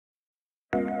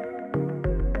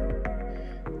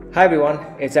Hi everyone,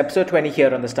 it's episode 20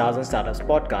 here on the Stars and Startups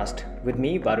podcast with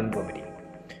me, Varun Bhumidi.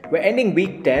 We're ending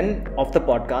week 10 of the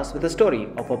podcast with a story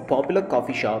of a popular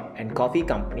coffee shop and coffee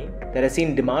company that has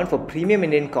seen demand for premium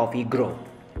Indian coffee grow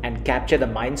and capture the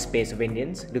mind space of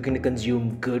Indians looking to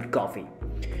consume good coffee.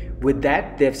 With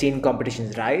that, they've seen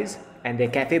competitions rise and their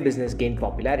cafe business gain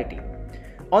popularity.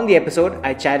 On the episode,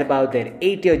 I chat about their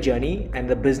 8-year journey and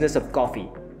the business of coffee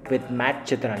with Matt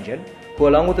Chitharanjan, who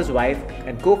along with his wife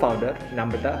and co-founder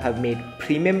Namrata have made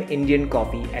premium Indian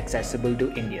coffee accessible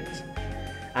to Indians.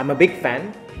 I'm a big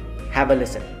fan, have a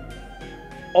listen.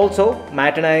 Also,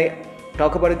 Matt and I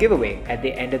talk about a giveaway at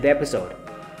the end of the episode.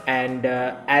 And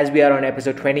as we are on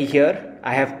episode 20 here,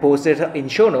 I have posted in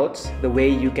show notes the way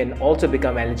you can also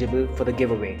become eligible for the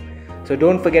giveaway. So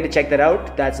don't forget to check that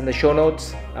out. That's in the show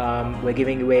notes. We're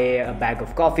giving away a bag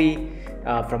of coffee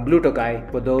from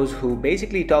BlueTokai for those who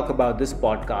basically talk about this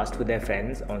podcast with their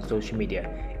friends on social media.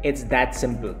 It's that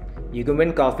simple. You can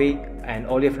win coffee and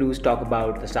all you have to do is talk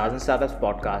about the Stars and Startups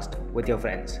podcast with your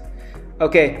friends.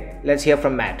 Okay, let's hear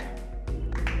from Matt.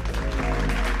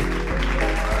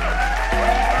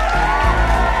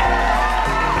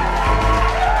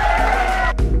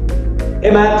 Hey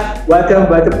Matt, welcome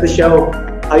to the show.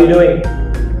 How are you doing?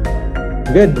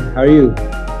 Good. How are you?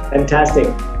 Fantastic.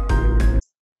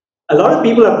 A lot of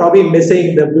people are probably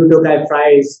missing the Blue Tokai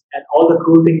prize and all the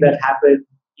cool things that happen,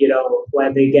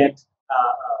 when they get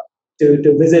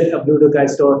to visit a Blue Tokai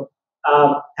store.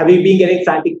 Have you been getting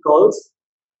frantic calls?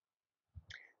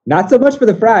 Not so much for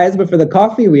the fries, but for the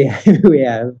coffee we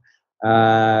have.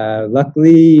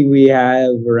 Luckily, we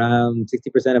have around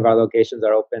 60% of our locations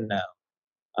are open now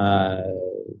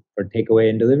for takeaway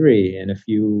and delivery, and a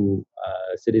few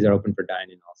cities are open for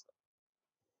dining also.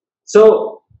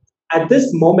 So at this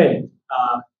moment,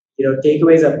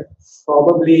 takeaways are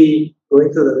probably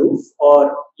going through the roof,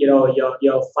 or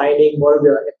you're finding more of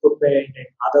your equipment and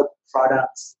other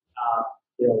products,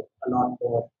 a lot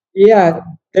more. Yeah,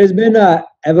 there's been a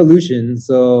evolution.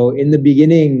 So in the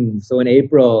beginning, so in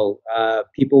April,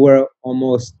 people were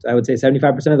almost, I would say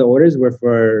 75% of the orders were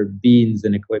for beans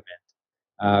and equipment.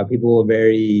 People were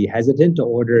very hesitant to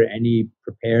order any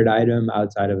prepared item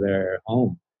outside of their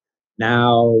home.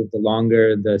 Now, the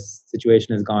longer the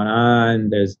situation has gone on,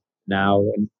 there's now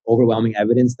overwhelming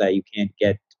evidence that you can't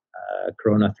get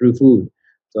corona through food.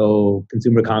 So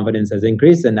consumer confidence has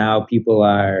increased, and now people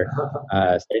are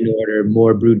starting to order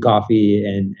more brewed coffee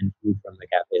and food from the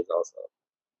cafes also.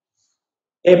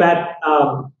 Hey, Matt,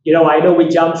 I know we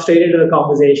jumped straight into the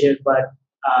conversation, but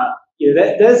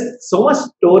there's so much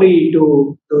story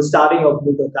to starting of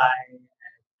Blue Tokai, and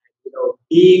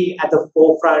being at the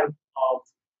forefront of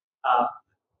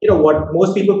what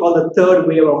most people call the third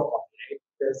wave of coffee. Right?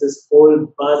 There's this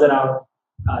whole buzz around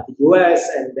the US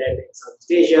and then in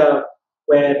Southeast Asia,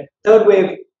 where third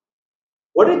wave.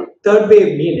 What did third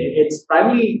wave mean? It's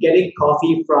primarily getting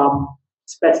coffee from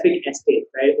specific estate,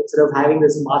 right? Instead of having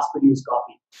this mass-produced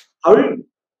coffee. How did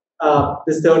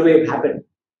this third wave happen?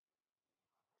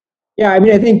 Yeah, I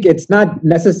mean, I think it's not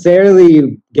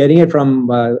necessarily getting it from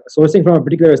sourcing from a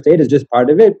particular estate is just part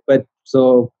of it. But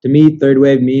so to me, third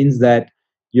wave means that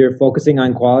you're focusing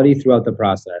on quality throughout the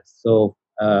process. So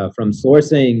from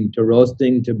sourcing to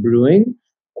roasting to brewing,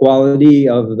 quality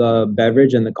of the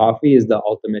beverage and the coffee is the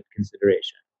ultimate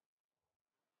consideration.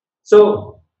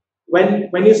 So when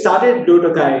you started Blue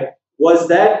Tokai, was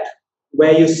that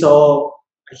where you saw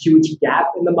a huge gap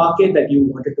in the market that you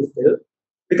wanted to fill?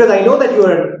 Because I know that you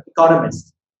are an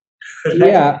economist. Right?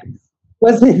 Yeah.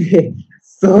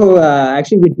 So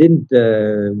actually, we didn't.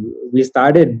 We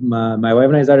started. My wife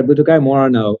and I started Blue Tokai more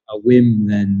on a whim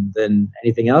than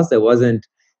anything else. It wasn't.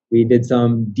 We did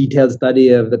some detailed study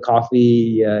of the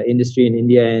coffee industry in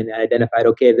India and identified,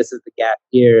 okay, this is the gap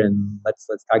here, and let's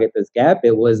target this gap.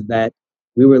 It was that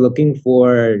we were looking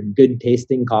for good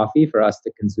tasting coffee for us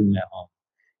to consume at home.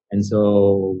 And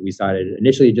so we started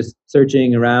initially just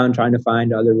searching around, trying to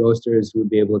find other roasters who would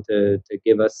be able to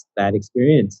give us that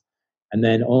experience. And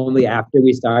then only after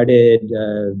we started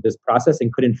this process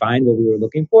and couldn't find what we were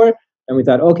looking for, and we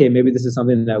thought, okay, maybe this is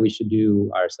something that we should do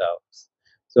ourselves.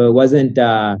 So it wasn't,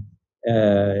 the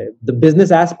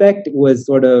business aspect was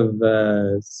sort of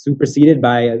superseded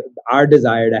by our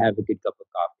desire to have a good cup of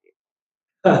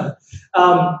coffee.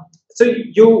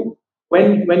 So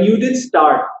when you did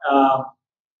start,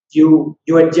 you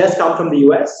had just come from the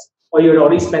US, or you had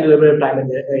already spent a little bit of time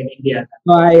in India?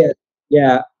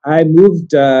 I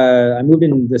moved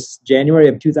in this January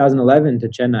of 2011 to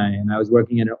Chennai, and I was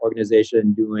working in an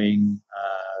organization doing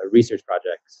research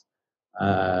projects.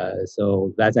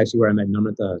 So that's actually where I met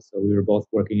Namrata. So we were both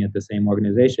working at the same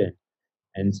organization.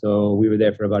 And so we were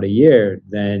there for about a year.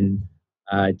 Then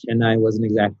Chennai wasn't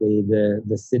exactly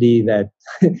the city that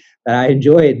that I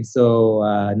enjoyed. So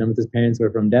Namrata's parents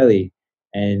were from Delhi,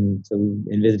 and so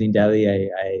in visiting Delhi,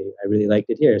 I really liked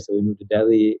it here. So we moved to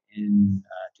Delhi in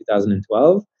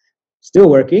 2012, still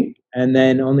working, and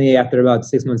then only after about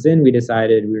 6 months in, we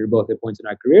decided we were both at points in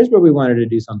our careers where we wanted to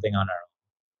do something on our own.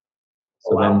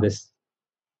 So Wow. then this.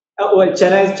 Oh, well,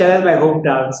 Chennai is my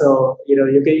hometown, so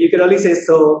you can only say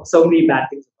so many bad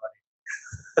things about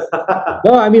it.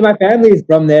 No, I mean my family's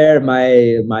from there.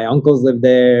 My uncles live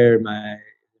there.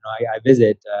 I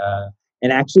visit,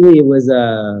 and actually it was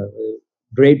a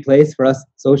great place for us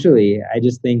socially. I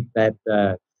just think that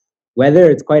weather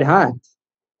it's quite hot,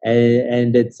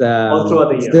 and it's All throughout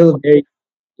the year. still very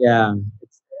yeah.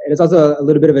 It's also a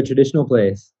little bit of a traditional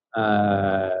place,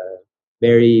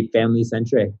 very family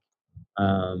centric.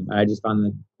 I just found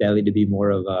that Delhi to be more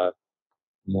of a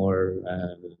more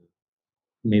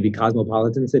maybe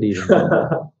cosmopolitan city than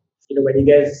that. When you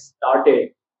guys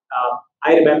started,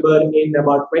 I remember in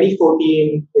about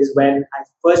 2014 is when I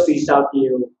first reached out to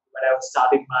you when I was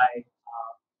starting my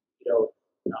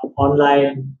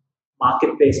online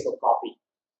marketplace for coffee.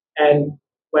 And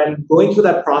when going through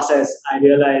that process, I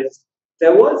realized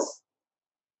there was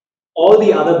all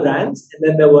the other brands, and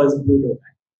then there was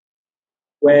BlueTokai,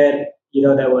 where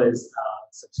there was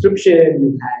subscription.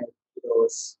 You had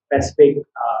specific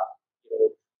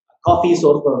coffee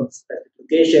sourced from specific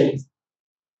locations.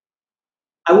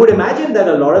 I would imagine that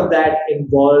a lot of that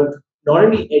involved not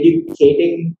only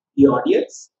educating the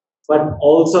audience, but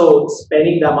also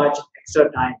spending that much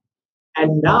extra time.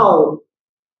 And now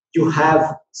you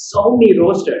have so many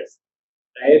roasters,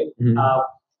 right? Mhm.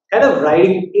 Kind of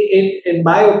riding, in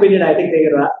my opinion, I think they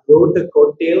rode the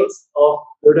coattails of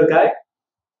BlueTokai.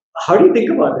 How do you think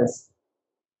about this?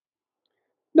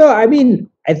 No, I mean,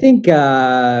 I think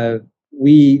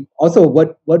we also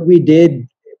what we did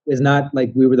was not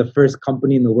like we were the first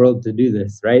company in the world to do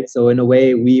this, right? So in a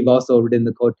way, we've also ridden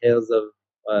the coattails of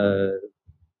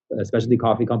specialty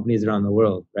coffee companies around the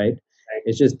world, right?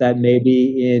 It's just that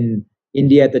maybe in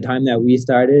India at the time that we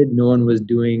started, no one was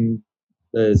doing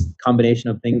the combination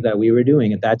of things that we were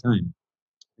doing at that time,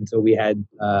 and so we had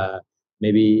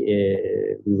maybe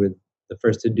we were the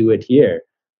first to do it here,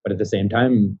 but at the same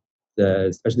time, the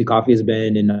especially coffee has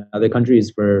been in other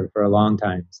countries for a long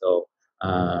time. So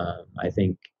I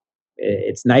think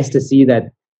it's nice to see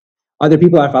that other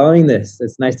people are following this.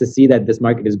 It's nice to see that this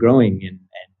market is growing, and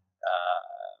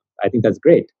I think that's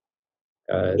great.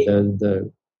 The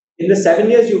In the 7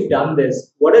 years you've done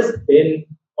this, what has been,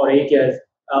 or 8 years,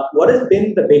 what has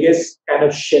been the biggest kind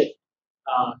of shift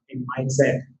in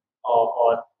mindset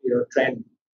or trend?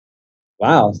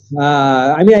 Wow.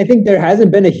 I mean, I think there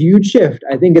hasn't been a huge shift.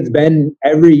 I think it's been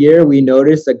every year we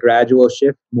notice a gradual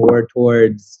shift more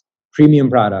towards premium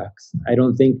products. I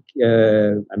don't think,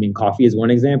 I mean, coffee is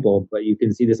one example, but you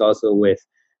can see this also with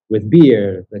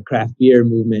beer. The craft beer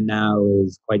movement now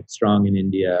is quite strong in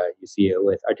India. You see it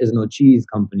with artisanal cheese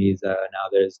companies. Now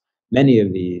there's many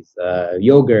of these,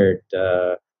 yogurt,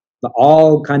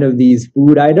 all kind of these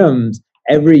food items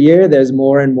every year there's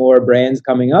more and more brands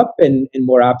coming up and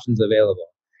more options available.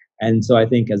 And so I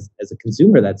think as a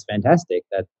consumer, that's fantastic.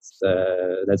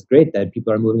 That's great that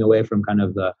people are moving away from kind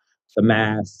of the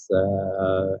mass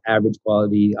average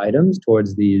quality items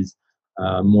towards these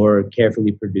more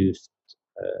carefully produced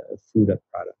food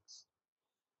products.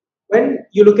 When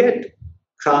you look at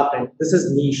craft, and this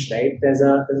is niche, right? There's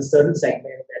a certain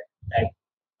segment that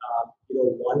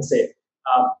wants it.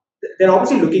 They're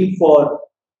obviously looking for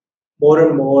more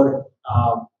and more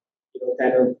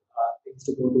kind of things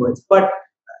to go towards. But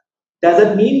does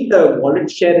it mean the wallet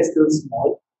share is still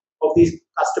small of these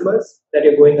customers that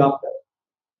you're going after?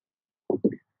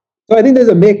 So I think there's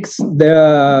a mix.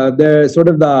 There sort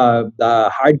of the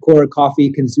hardcore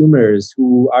coffee consumers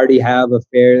who already have a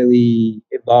fairly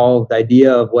evolved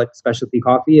idea of what specialty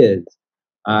coffee is,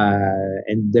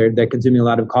 and they're consuming a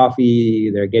lot of coffee.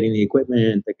 They're getting the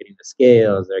equipment, they're getting the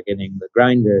scales, they're getting the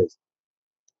grinders.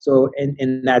 So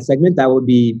in that segment, that would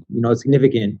be a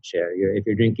significant share. If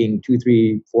you're drinking 2,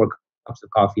 3, 4 cups of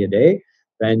coffee a day,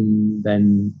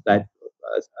 then that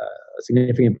a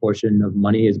significant portion of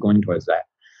money is going towards that.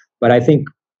 But I think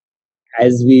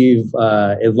as we've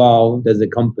evolved as a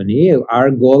company,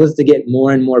 our goal is to get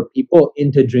more and more people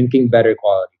into drinking better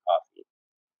quality coffee.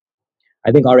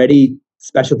 I think already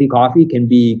specialty coffee can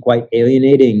be quite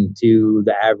alienating to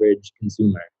the average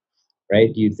consumer,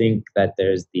 right? You think that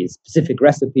there's these specific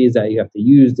recipes that you have to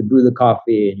use to brew the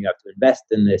coffee, and you have to invest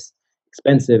in this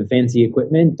expensive, fancy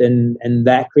equipment, and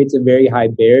that creates a very high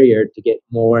barrier to get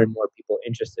more and more people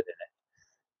interested in it.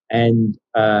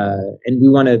 And we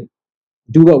want to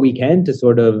do what we can to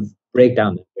sort of break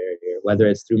down that barrier, whether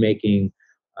it's through making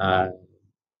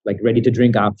like ready to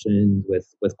drink options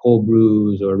with cold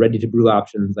brews, or ready to brew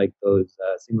options like those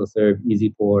single serve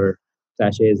easy pour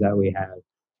sachets that we have.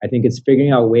 I think it's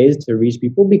figuring out ways to reach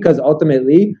people, because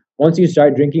ultimately, once you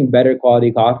start drinking better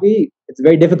quality coffee, it's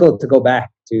very difficult to go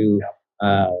back to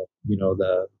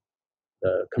the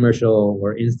commercial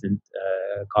or instant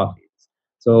coffees.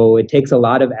 So it takes a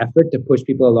lot of effort to push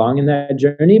people along in that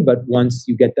journey. But once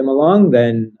you get them along,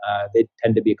 then they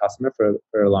tend to be a customer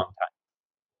for a long time.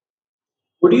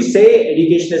 Would you say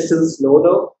education is still slow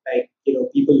though? Like,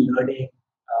 people learning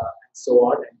and so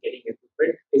on and getting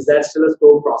equipment. Is that still a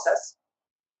slow process?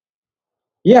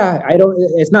 Yeah, I don't.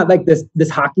 It's not like this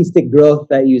hockey stick growth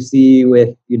that you see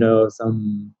with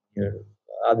some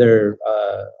other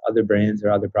brands or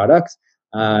other products.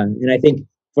 And I think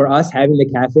for us, having the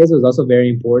cafes was also very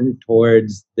important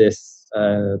towards this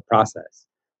process.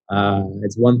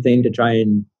 It's one thing to try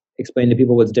and explain to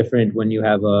people what's different when you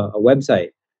have a website.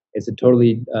 It's a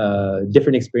totally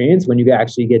different experience when you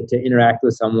actually get to interact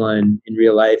with someone in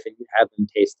real life and you have them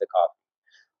taste the coffee.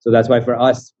 So that's why for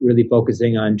us, really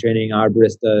focusing on training our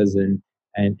baristas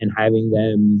and having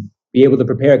them be able to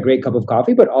prepare a great cup of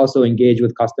coffee, but also engage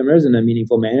with customers in a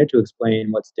meaningful manner to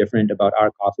explain what's different about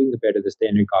our coffee compared to the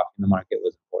standard coffee in the market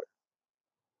was important.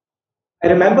 I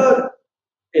remember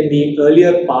in the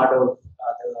earlier part of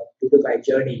the BlueTokai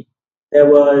journey, there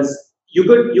was you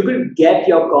could get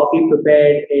your coffee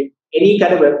prepared in any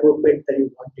kind of equipment that you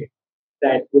wanted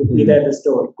that would be there in the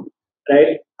store,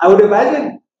 right? I would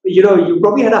imagine you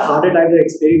probably had a harder time to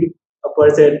explaining a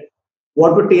person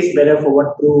what would taste better for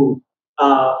what brew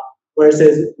uh,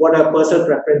 versus what a personal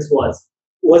preference was.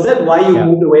 Was that why you Yeah.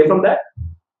 moved away from that?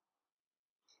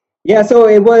 Yeah, so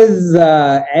it was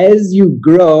as you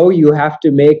grow, you have to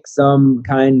make some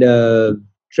kind of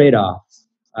trade offs.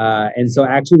 And so,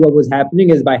 actually, what was happening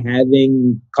is by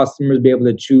having customers be able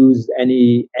to choose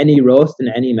any roast and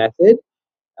any method,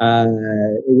 uh,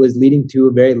 it was leading to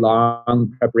a very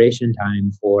long preparation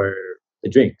time for the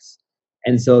drinks.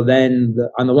 And so, then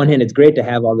on the one hand, it's great to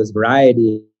have all this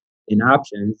variety in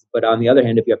options, but on the other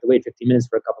hand, if you have to wait 15 minutes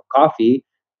for a cup of coffee,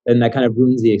 then that kind of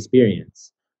ruins the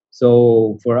experience.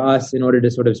 So for us, in order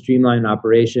to sort of streamline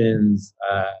operations,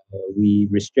 we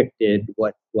restricted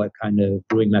what kind of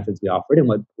brewing methods we offered and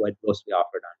what roast we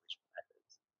offered on which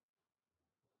methods.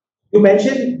 You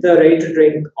mentioned the ready to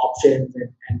drink options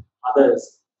and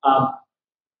others.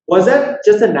 Was that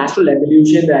just a natural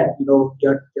evolution that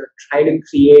you're trying to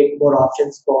create more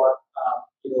options for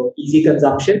easy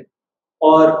consumption,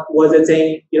 or was it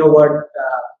saying what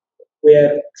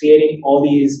we're creating all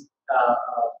these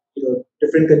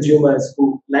different consumers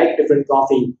who like different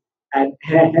coffee, and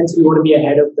hence we want to be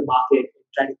ahead of the market and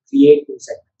trying to create new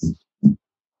segments?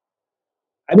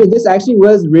 I mean, this actually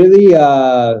was really,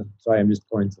 sorry, I'm just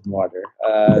pouring some water.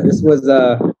 This was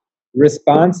a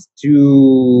response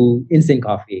to instant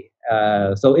coffee.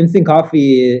 So instant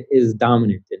coffee is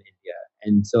dominant in India.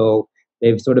 And so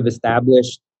they've sort of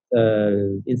established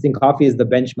instant coffee as the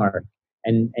benchmark.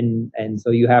 And so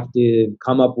you have to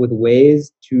come up with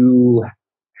ways to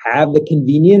have the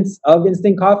convenience of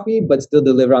instant coffee, but still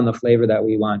deliver on the flavor that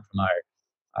we want from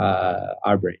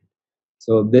our brand.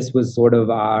 So this was sort of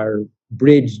our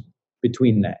bridge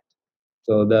between that.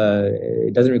 So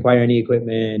it doesn't require any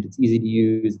equipment. It's easy to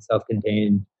use. It's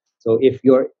self-contained. So if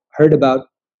you're heard about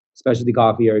specialty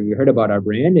coffee, or if you heard about our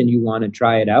brand and you want to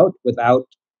try it out without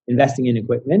investing in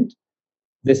equipment,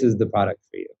 this is the product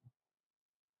for you.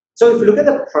 So if you look at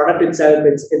the product itself,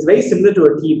 it's very similar to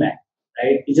a tea bag,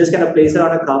 right? You just kind of place it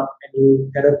on a cup and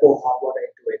you kind of pour hot water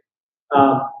into it.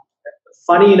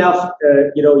 Funny enough,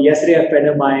 yesterday a friend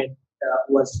of mine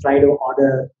was trying to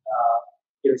order.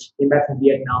 She came back from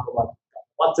Vietnam about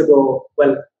months ago.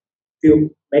 Well,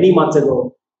 many months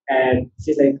ago, and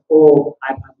she's like, "Oh,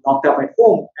 I'm locked up at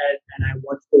home, and I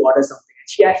want to order something." And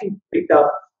she actually picked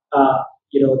up,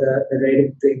 the ready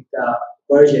to drink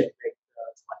version.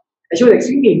 And she was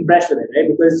extremely impressed with it, right?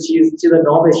 Because she's a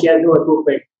novice, she has no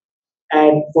equipment,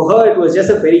 and for her it was just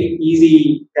a very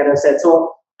easy kind of set.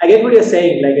 So I get what you're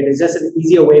saying, like it is just an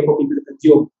easier way for people to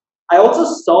consume. I also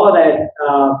saw that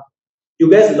you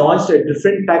guys launched a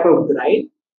different type of grind,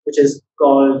 which is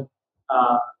called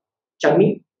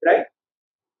chutney, right?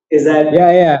 Is that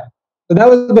Yeah. So that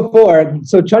was before.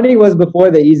 So chutney was before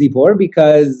the easy pour,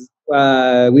 because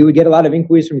we would get a lot of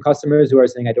inquiries from customers who are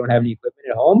saying, "I don't have any equipment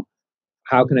at home.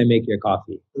 How can I make your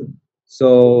coffee?"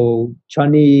 So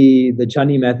the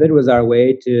chutney method was our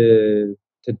way to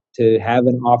have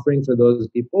an offering for those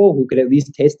people who could at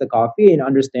least taste the coffee and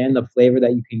understand the flavor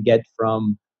that you can get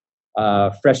from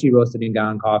freshly roasted and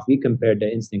ground coffee compared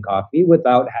to instant coffee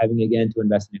without having, again, to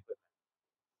invest in equipment.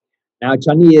 Now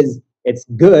chutney it's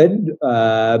good,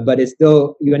 but it's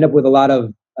still, you end up with a lot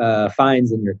of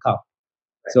fines in your cup.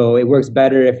 So it works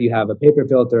better if you have a paper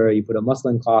filter or you put a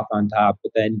muslin cloth on top.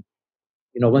 But then,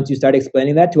 once you start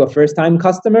explaining that to a first time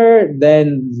customer,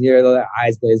 then your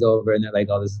eyes glaze over and they're like,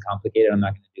 oh, this is complicated. I'm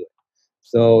not going to do it.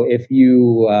 So if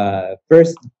you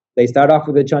first, they start off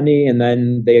with a chutney and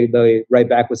then they write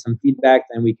back with some feedback,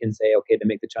 then we can say, okay, to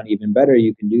make the chutney even better,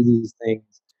 you can do these things.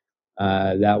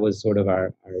 That was sort of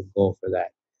our goal for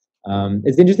that.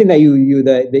 It's interesting that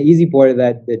the easy pour,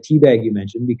 that the tea bag you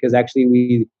mentioned, because actually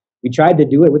we tried to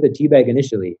do it with a tea bag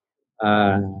initially,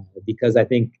 because I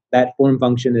think that form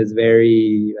function is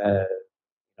very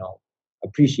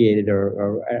appreciated,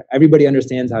 or everybody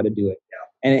understands how to do it.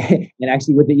 And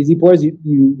actually with the easy pours,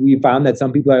 we found that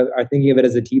some people are thinking of it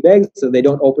as a tea bag, so they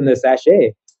don't open the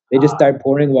sachet. They just start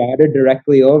pouring water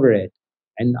directly over it.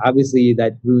 And obviously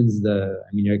that ruins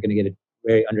you're going to get a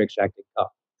very under extracted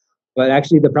cup. But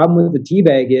actually, the problem with the tea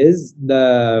bag is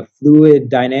the fluid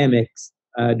dynamics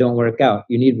don't work out.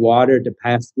 You need water to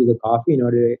pass through the coffee in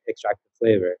order to extract the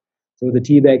flavor. So with the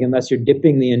tea bag, unless you're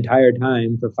dipping the entire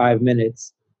time for 5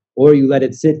 minutes, or you let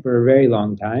it sit for a very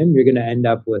long time, you're going to end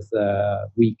up with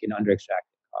weak and under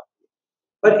extracted coffee.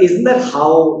 But isn't that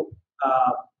how,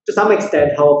 to some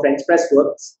extent, how French press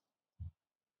works?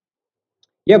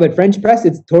 Yeah, but French press,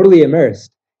 it's totally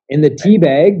immersed. In the tea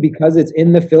bag, because it's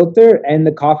in the filter and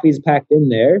the coffee's packed in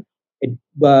there,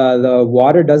 the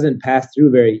water doesn't pass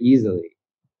through very easily.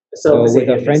 So with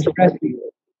a French press,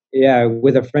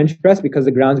 with a French press, because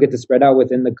the grounds get to spread out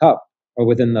within the cup or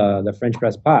within the French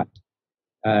press pot,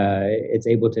 it's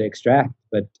able to extract.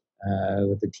 But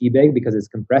with the tea bag, because it's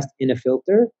compressed in a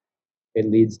filter, it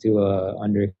leads to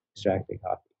under extracted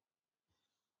coffee.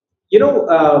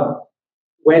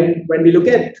 When we look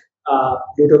at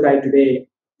Blue Tokai today,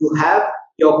 you have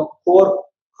your core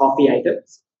coffee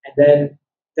items, and then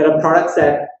there are products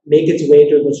that make its way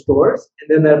to the stores, and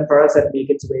then there are products that make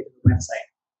its way to the website.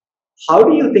 How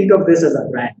do you think of this as a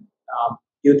brand?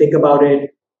 You think about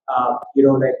it,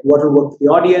 like what will work for the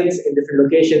audience in different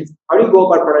locations? How do you go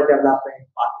about product development,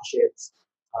 partnerships,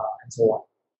 and so on?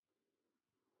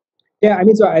 Yeah,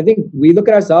 so I think we look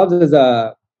at ourselves as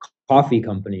a coffee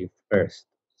company first.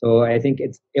 So I think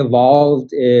it's evolved.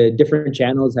 Different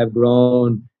channels have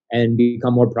grown and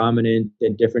become more prominent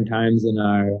at different times in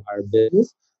our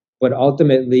business. But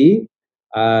ultimately,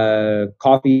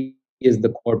 coffee is the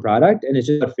core product, and it's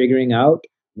just about figuring out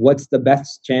what's the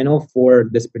best channel for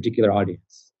this particular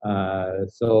audience.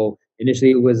 So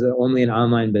initially, it was only an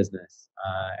online business,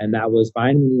 and that was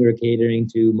fine when we were catering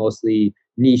to mostly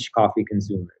niche coffee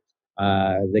consumers.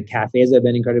 The cafes have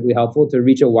been incredibly helpful to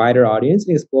reach a wider audience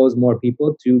and expose more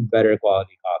people to better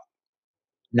quality coffee.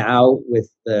 Now,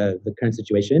 with the current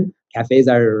situation, cafes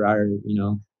are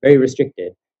very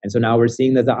restricted, and so now we're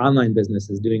seeing that the online business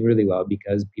is doing really well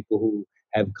because people who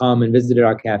have come and visited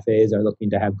our cafes are looking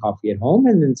to have coffee at home,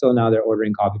 and so now they're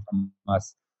ordering coffee from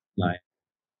us online.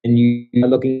 And you are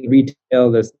looking to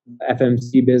retail, this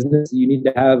FMC business, you need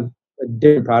to have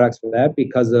different products for that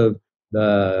because of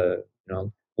the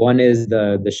one is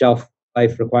the shelf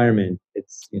life requirement.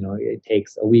 It's it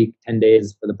takes a week, 10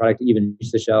 days for the product to even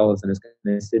reach the shelves, and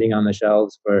it's sitting on the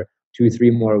shelves for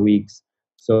 2-3 more weeks.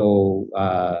 So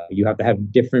you have to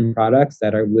have different products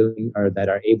that are willing or that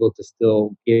are able to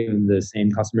still give the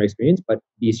same customer experience but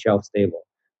be shelf stable.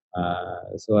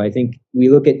 So I think we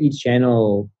look at each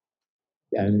channel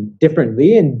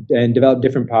differently and develop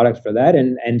different products for that,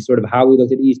 and sort of how we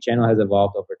look at each channel has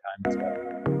evolved over time as well.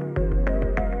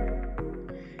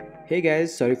 Hey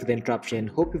guys, sorry for the interruption.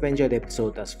 Hope you've enjoyed the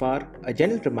episode thus far. A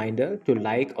gentle reminder to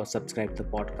like or subscribe to the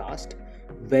podcast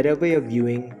wherever you're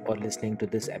viewing or listening to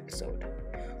this episode.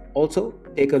 Also,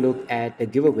 take a look at the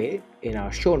giveaway in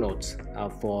our show notes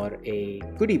for a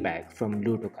goodie bag from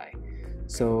Blue Tokai.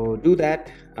 So do that,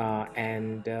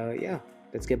 and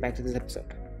let's get back to this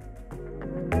episode.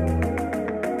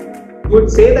 You would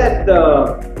say that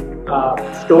the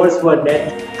stores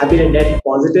have been a net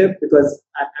positive, because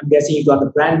I'm guessing you got the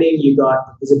branding, you got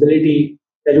the visibility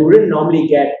that you wouldn't normally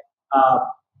get.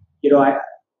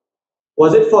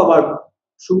 Was it for about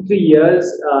 2-3 years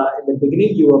in the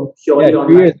beginning? You were purely online.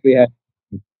 2 years we had.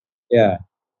 Yeah.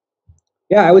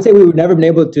 I would say we would never been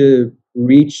able to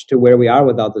reach to where we are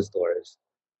without the stores.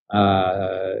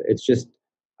 It's just,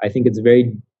 I think it's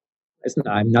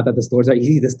not that the stores are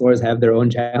easy. The stores have their own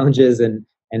challenges, and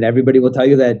everybody will tell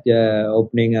you that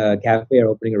opening a cafe or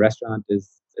opening a restaurant is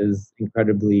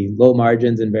incredibly low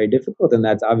margins and very difficult, and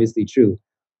that's obviously true.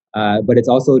 But it's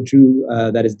also true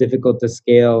that it's difficult to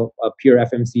scale a pure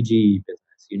FMCG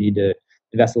business. You need to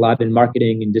invest a lot in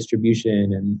marketing and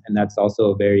distribution, and that's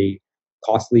also very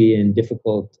costly and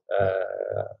difficult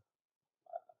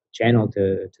channel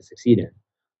to succeed in.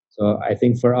 So I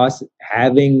think for us,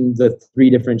 having the three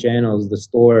different channels, the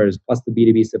stores plus the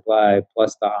B2B supply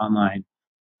plus the online,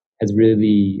 has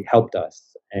really helped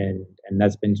us, and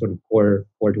that's been sort of core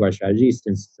to our strategy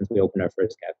since we opened our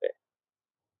first cafe.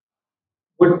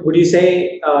 Would you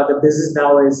say the business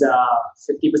now is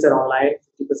 50% online,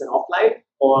 50% offline,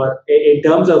 or in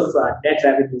terms of net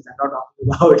revenues? I'm not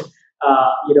talking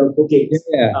about bookings.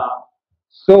 Yeah.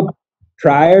 So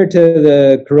prior to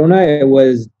the corona, it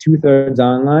was 2/3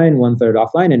 online, 1/3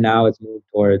 offline, and now it's moved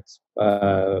towards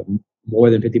more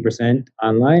than 50%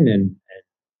 online and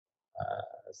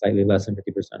slightly less than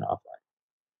 50% offline.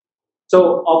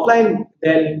 So offline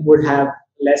then would have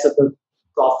less of the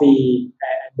coffee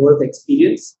and more of the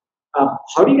experience.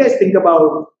 How do you guys think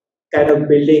about kind of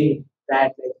building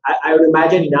that? Like, I would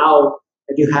imagine now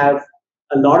that you have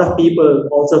a lot of people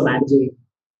also managing,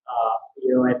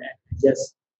 and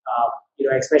just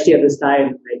especially at this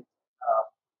time, like,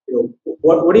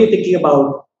 what are you thinking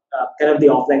about kind of the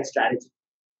offline strategy?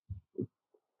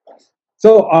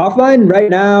 So offline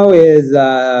right now is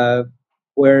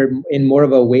we're in more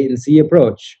of a wait and see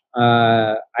approach.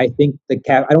 I think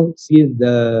I don't see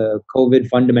the COVID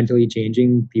fundamentally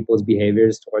changing people's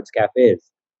behaviors towards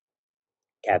cafes.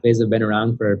 Cafes have been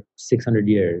around for 600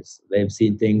 years. They've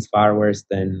seen things far worse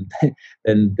than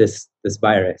than this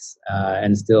virus,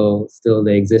 and still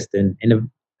they exist in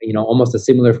a almost a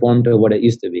similar form to what it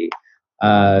used to be.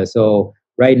 So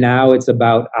right now it's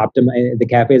about the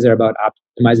cafes are about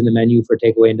optimizing the menu for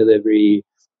takeaway and delivery,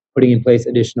 putting in place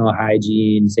additional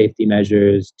hygiene, safety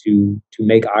measures to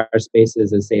make our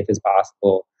spaces as safe as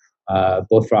possible,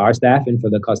 both for our staff and for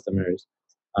the customers.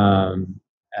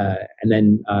 And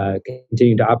then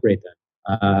continue to operate them.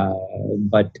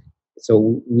 But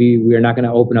so we are not going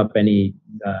to open up any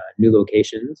new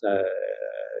locations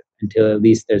until at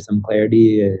least there's some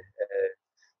clarity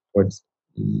towards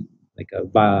like a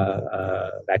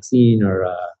vaccine or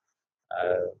a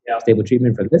stable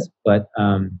treatment for this. But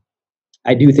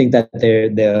I do think that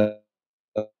they're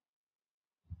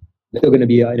still going to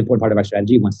be an important part of our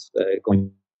strategy once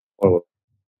going forward.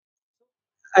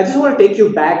 I just want to take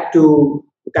you back to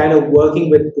kind of working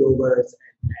with growers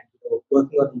and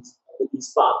working on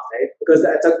these farms, right? Because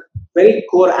that's a very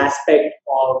core aspect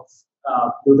of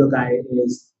Blue Tokai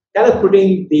is kind of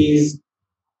putting these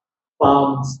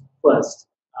farms first,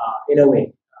 in a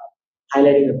way,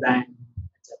 highlighting the brand,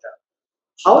 etc.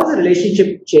 How has the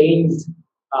relationship changed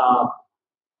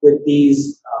with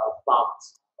these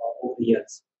farms over the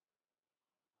years?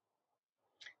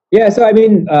 Yeah, so I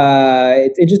mean,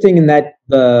 it's interesting in that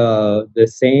the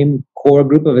same core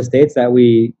group of estates that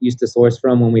we used to source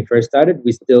from when we first started,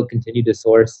 we still continue to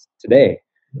source today.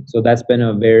 So that's been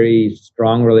a very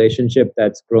strong relationship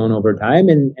that's grown over time,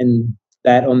 and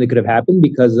that only could have happened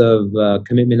because of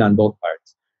commitment on both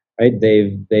parts, right?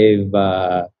 They've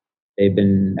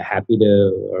been happy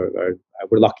to, or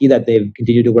we're lucky that they've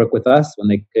continued to work with us when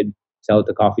they could sell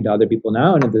the coffee to other people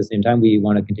now, and at the same time, we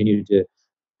want to continue to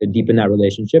deepen that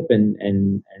relationship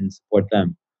and support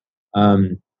them.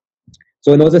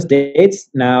 So in those estates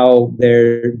now,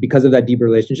 they're because of that deep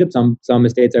relationship, some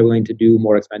estates are willing to do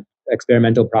more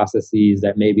experimental processes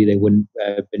that maybe they wouldn't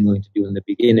have been willing to do in the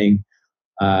beginning.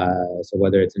 So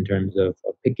whether it's in terms of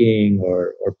picking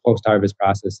or post harvest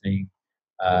processing,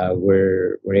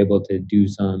 we're able to do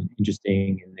some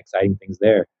interesting and exciting things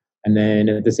there. And then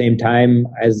at the same time,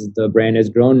 as the brand has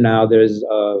grown, now there's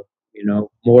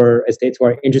more estates who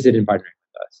are interested in partnering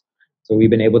with us. So we've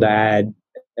been able to add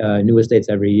new estates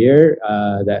every year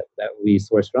that we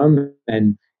source from,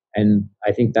 and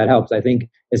I think that helps. I think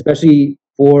especially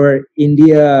for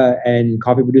India and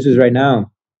coffee producers right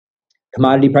now,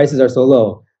 commodity prices are so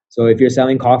low. So if you're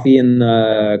selling coffee in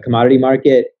the commodity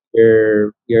market,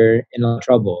 you're in a lot of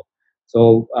trouble.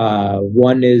 So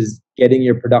one is getting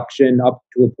your production up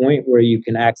to a point where you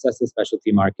can access the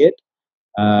specialty market.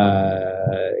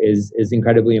 Is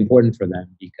incredibly important for them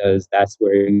because that's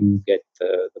where you get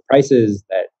the prices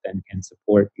that then can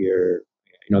support your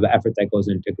the effort that goes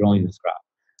into growing this crop.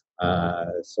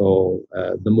 So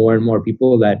the more and more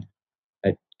people that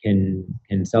can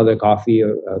sell their coffee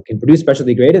or can produce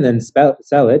specialty grade and then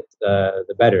sell it,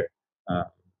 the better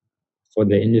for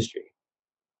the industry.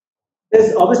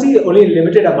 There's obviously only a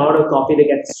limited amount of coffee that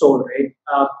gets sold, right?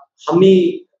 How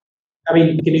many? I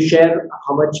mean, can you share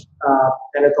how much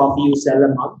kind of coffee you sell a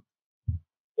month,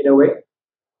 in a way?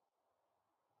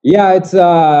 Yeah, it's.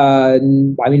 I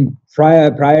mean,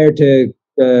 prior to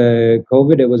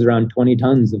COVID, it was around 20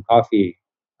 tons of coffee.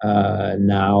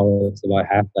 Now it's about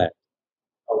half that.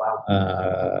 Oh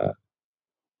wow!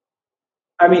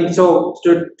 I mean, so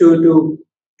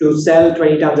to sell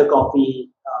 20 tons of coffee,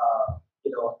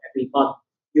 every month,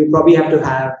 you probably have to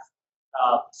have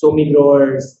so many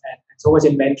growers and so much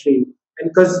inventory. And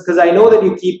because I know that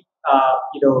you keep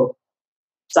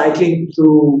cycling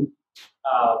through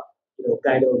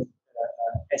kind of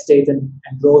estates and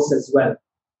rows as well.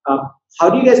 How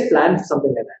do you guys plan for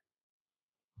something like that?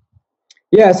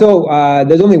 Yeah, so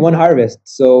there's only one harvest,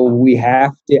 so we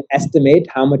have to estimate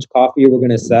how much coffee we're going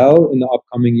to sell in the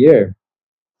upcoming year,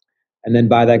 and then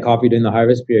buy that coffee during the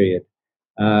harvest period.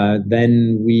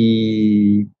 Then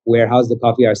we warehouse the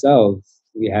coffee ourselves.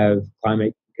 We have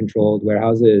climate-controlled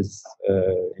warehouses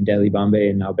in Delhi, Bombay,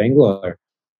 and now Bangalore,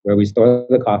 where we store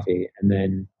the coffee, and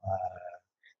then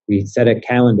we set a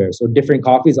calendar. So different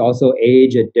coffees also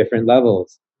age at different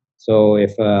levels. So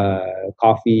if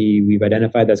coffee we've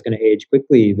identified that's going to age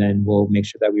quickly, then we'll make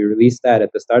sure that we release that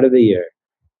at the start of the year.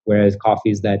 Whereas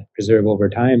coffees that preserve over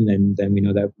time, then we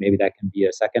know that maybe that can be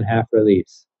a second half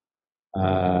release.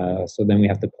 So then we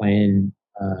have to plan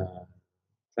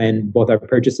both our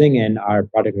purchasing and our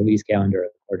product release calendar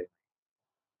accordingly.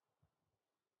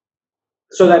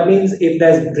 So that means if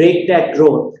there's break that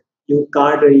growth, you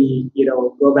can't really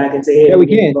go back and say, hey, yeah, we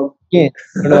can't.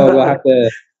 We'll have to.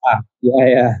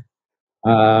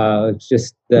 It's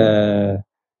just that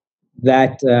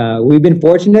we've been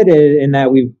fortunate in that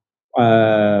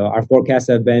our forecasts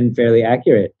have been fairly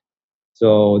accurate.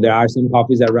 So there are some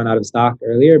coffees that run out of stock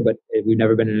earlier, but we've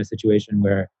never been in a situation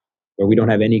where we don't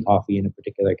have any coffee in a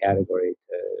particular category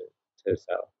to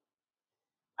sell.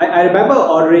 I remember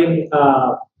ordering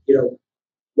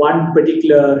one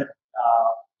particular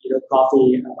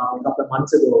coffee about a couple of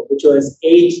months ago, which was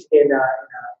aged in a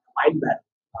wine barrel,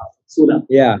 Sula.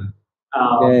 Yeah.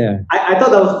 I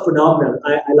thought that was phenomenal.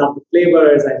 I love the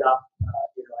flavors. I love,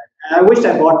 and I wish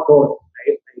I bought more.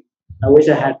 Right? I wish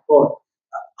I had more.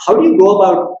 How do you go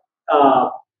about,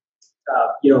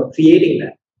 creating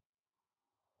that?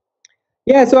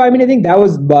 Yeah, so I mean, I think that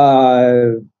was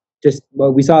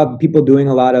we saw people doing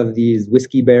a lot of these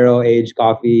whiskey barrel aged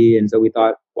coffee, and so we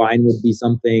thought wine would be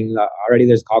something. Already,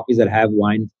 there's coffees that have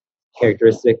wine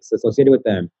characteristics associated with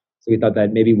them, so we thought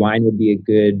that maybe wine would be a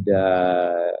good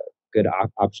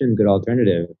option, good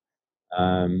alternative.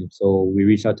 So we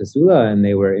reached out to Sula, and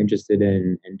they were interested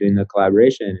in doing the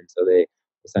collaboration, and so they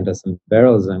sent us some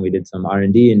barrels, and we did some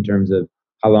R&D in terms of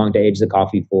how long to age the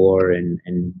coffee for, and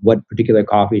what particular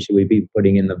coffee should we be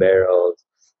putting in the barrels,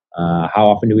 how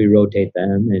often do we rotate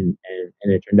them, and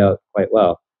it turned out quite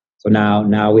well. So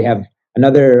now we have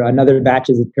another batch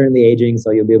is currently aging,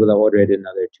 so you'll be able to order it in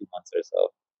another 2 months or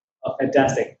so. Oh,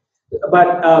 fantastic. But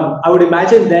I would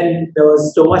imagine then there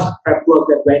was so much prep work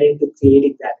that went into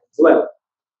creating that as well.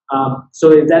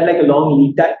 So is that like a long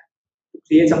lead time to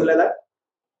create something like that?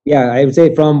 Yeah, I would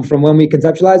say from when we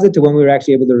conceptualized it to when we were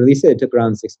actually able to release it, it took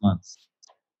around 6 months.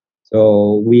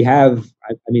 So we have,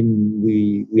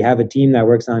 we have a team that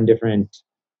works on different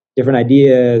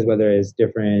ideas, whether it's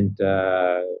different,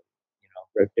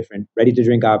 different ready to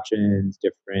drink options,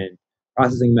 different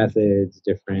processing methods,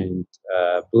 different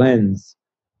blends.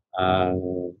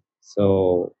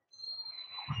 So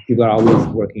people are always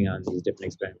working on these different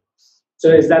experiments. So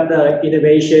is that the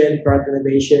product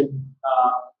innovation,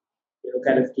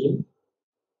 kind of team?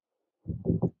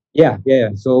 Yeah.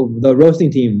 So the roasting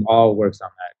team all works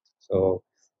on that. So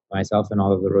myself and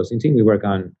all of the roasting team, we work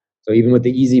on. So even with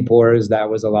the easy pours, that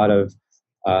was a lot of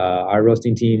our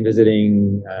roasting team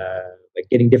visiting, like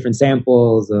getting different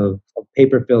samples of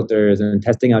paper filters and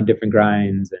testing out different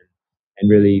grinds and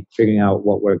really figuring out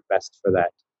what worked best for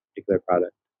that particular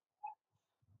product.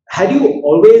 Had you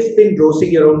always been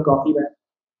roasting your own coffee, man?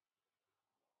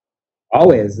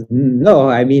 Always? No,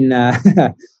 I mean, I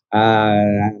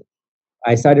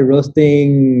started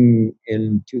roasting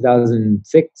in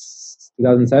 2006,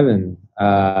 2007.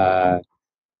 But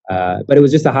it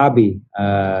was just a hobby. I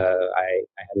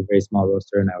had a very small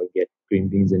roaster, and I would get green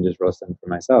beans and just roast them for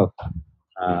myself.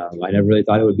 I never really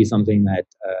thought it would be something that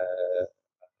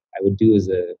I would do as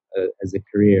a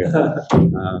career.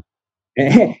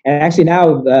 And actually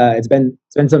now it's been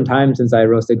some time since I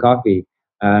roasted coffee.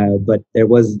 But there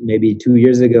was maybe 2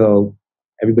 years ago,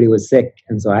 everybody was sick,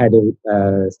 and so I had to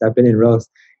step in and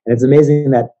roast. And it's amazing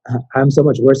that I'm so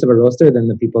much worse of a roaster than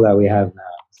the people that we have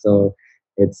now. So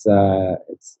it's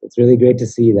really great to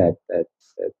see that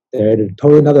they're at a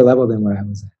totally another level than where I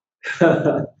was at.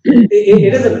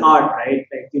 It is an art, right?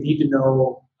 Like you need to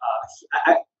know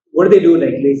what do they do?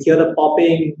 Like they hear the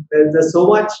popping. There's so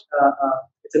much.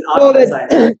 It's an art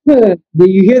side.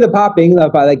 You hear the popping,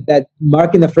 like that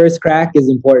marking the first crack is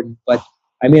important. But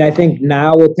I mean, I think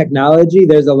now with technology,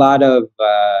 there's a lot of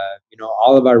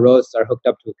all of our roasts are hooked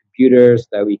up to a computer so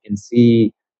that we can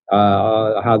see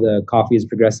how the coffee is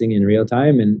progressing in real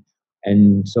time,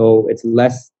 and so it's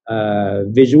less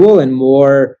visual and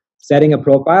more setting a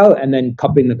profile and then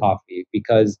cupping the coffee,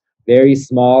 because very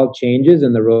small changes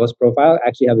in the roast profile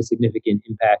actually have a significant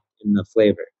impact in the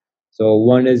flavor. So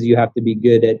one is you have to be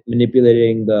good at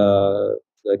manipulating the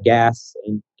gas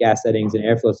settings and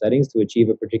airflow settings to achieve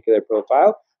a particular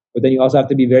profile. But then you also have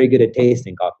to be very good at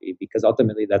tasting coffee, because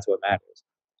ultimately that's what matters.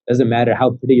 It doesn't matter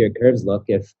how pretty your curves look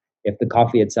if the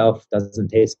coffee itself doesn't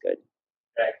taste good.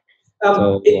 Right.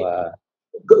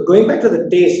 Going back to the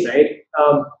taste, right?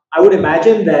 I would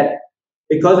imagine that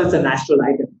because it's a natural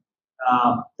item,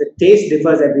 the taste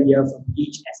differs every year from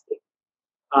each estate.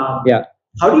 Yeah.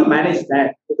 How do you manage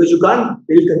that? Because you can't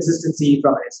build consistency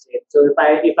from an estate. So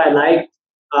if I like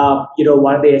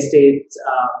one of the estates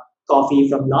coffee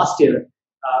from last year,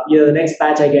 the next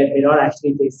batch I get may not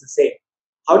actually taste the same.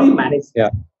 How do you manage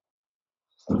that?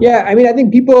 Yeah, I mean, I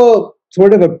think people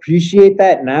sort of appreciate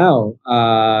that now,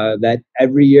 that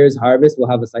every year's harvest will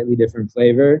have a slightly different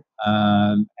flavor.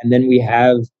 And then we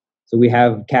have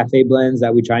cafe blends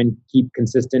that we try and keep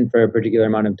consistent for a particular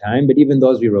amount of time, but even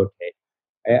those we rotate.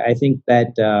 I think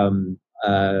that,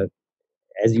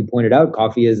 as you pointed out,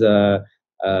 coffee is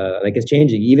it's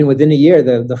changing. Even within a year,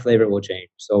 the flavor will change.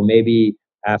 So maybe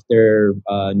after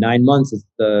 9 months,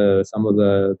 some of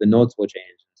the notes will change.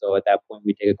 So at that point,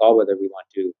 we take a call whether we want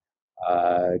to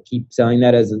keep selling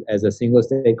that as a single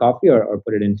estate coffee or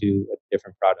put it into a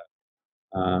different product.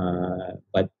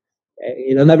 But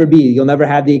you'll never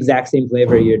have the exact same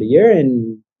flavor year to year,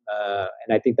 and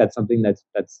I think that's something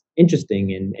that's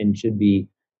interesting and should be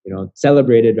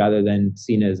celebrated rather than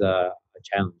seen as a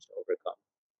challenge to overcome.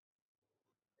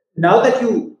 Now that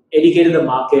you educated the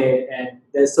market and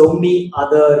there's so many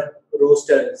other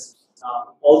roasters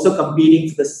also competing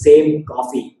for the same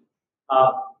coffee,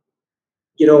 uh,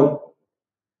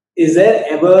 is there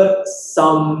ever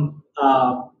some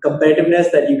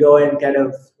competitiveness that you go and kind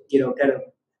of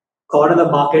corner the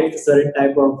market for certain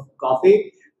type of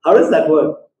coffee? How does that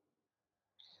work?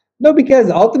 No, because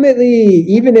ultimately,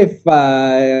 even if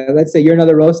let's say you're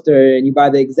another roaster and you buy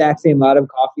the exact same lot of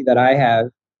coffee that I have,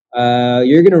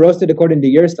 you're going to roast it according to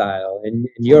your style and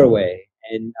your way,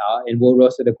 and we'll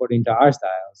roast it according to our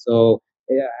style. So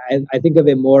I think of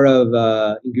it more of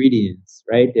ingredients,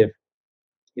 right? If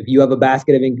you have a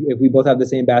basket of if we both have the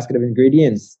same basket of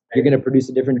ingredients, you're going to produce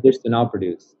a different dish than I'll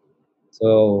produce.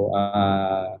 So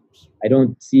I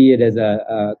don't see it as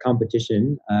a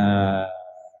competition.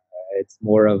 It's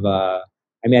more of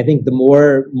I think the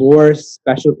more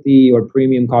specialty or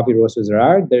premium coffee roasters there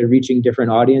are, they're reaching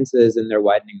different audiences and they're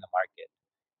widening the market.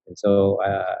 And so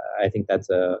I think that's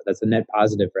a net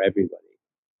positive for everybody.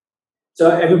 So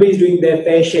everybody's doing their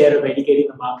fair share of educating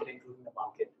the market and growing the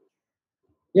market.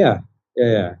 Yeah.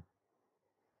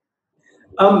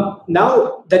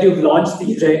 Now that you've launched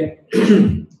these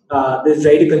this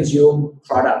ready-to-consume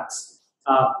products,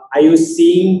 are you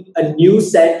seeing a new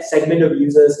segment of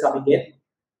users coming in,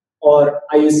 or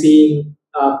are you seeing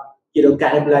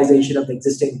cannibalization of the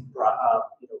existing products?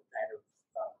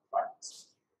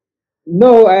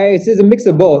 No, it's a mix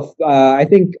of both. I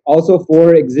think also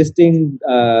for existing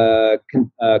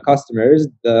customers,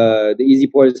 the easy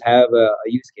pours have a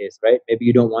use case, right? Maybe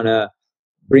you don't want to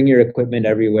bring your equipment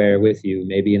everywhere with you.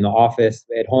 Maybe in the office,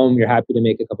 at home, you're happy to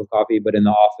make a cup of coffee, but in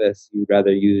the office, you'd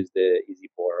rather use the easy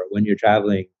pour. When you're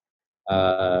traveling,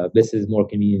 this is more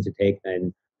convenient to take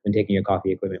than taking your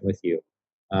coffee equipment with you.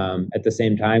 At the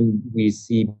same time, we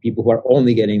see people who are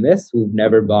only getting this, who've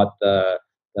never bought the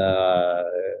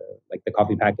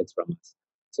coffee packets from us.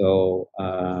 So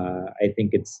I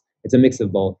think it's a mix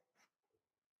of both.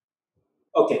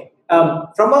 Okay.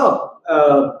 From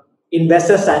a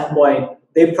investor standpoint,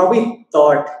 they probably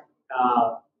thought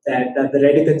that the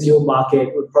ready-to-consume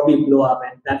market would probably blow up,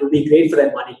 and that would be great for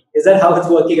their money. Is that how it's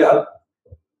working out?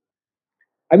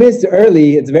 I mean, it's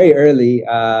early. It's very early.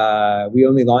 We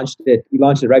only launched it. We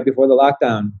launched it right before the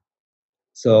lockdown.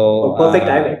 So perfect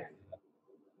timing.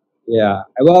 Yeah.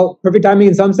 Well, perfect timing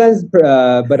in some sense,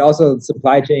 but also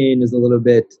supply chain is a little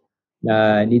bit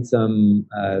needs some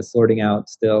sorting out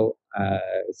still.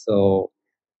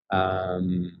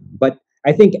 But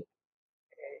I think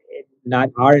not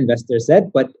our investor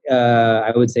set, but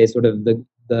I would say sort of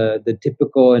the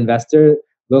typical investor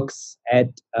looks at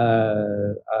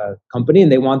a company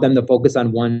and they want them to focus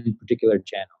on one particular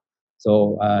channel.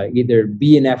 So either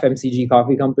be an FMCG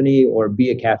coffee company or be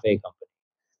a cafe company.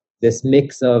 This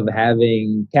mix of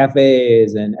having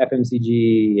cafes and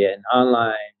FMCG and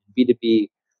online, B2B,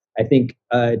 I think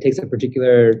it takes a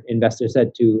particular investor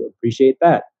set to appreciate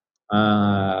that.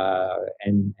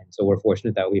 And so we're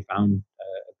fortunate that we found a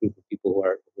group of people who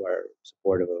are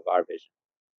supportive of our vision.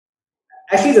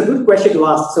 Actually, it's a good question to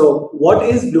ask. So, what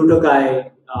is Blue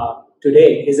Tokai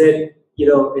today? Is it,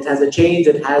 it has a change,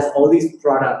 it has all these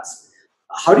products.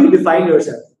 How do you define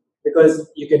yourself? Because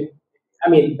you can,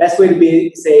 best way to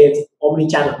be say it's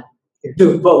omni-channel. You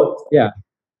do both. Yeah.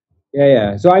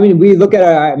 So we look at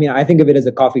I think of it as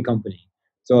a coffee company.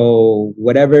 So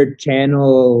whatever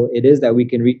channel it is that we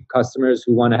can reach customers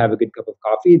who want to have a good cup of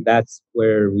coffee, that's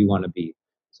where we want to be.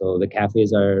 So the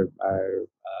cafes are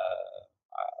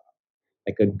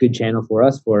like a good channel for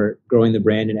us for growing the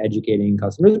brand and educating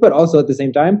customers. But also at the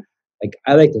same time, like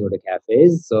I like to go to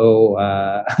cafes. So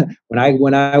when I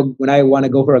want to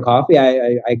go for a coffee,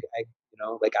 I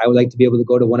would like to be able to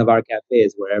go to one of our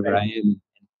cafes wherever I am in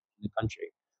the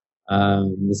country.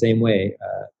 The same way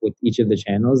with each of the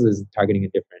channels is targeting a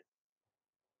different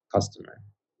customer.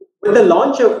 With the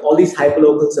launch of all these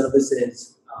hyperlocal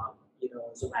services,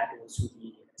 Zomato,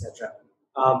 Swiggy, etc.,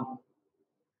 um,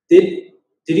 did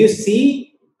did you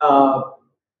see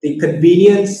the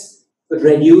convenience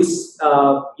reduce?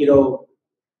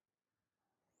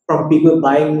 From people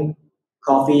buying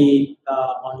coffee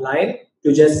online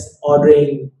to just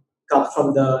ordering cups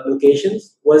from the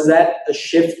locations? Was that a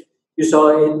shift you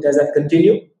saw? Does that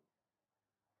continue?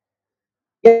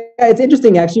 Yeah, it's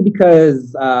interesting actually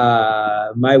because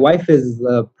my wife is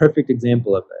a perfect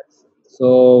example of this.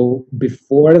 So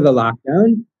before the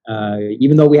lockdown,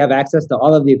 even though we have access to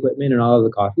all of the equipment and all of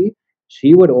the coffee,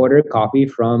 she would order coffee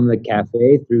from the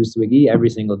cafe through Swiggy every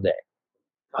single day.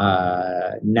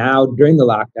 Now during the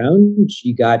lockdown,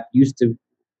 she got used to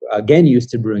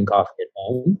brewing coffee at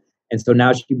home, and so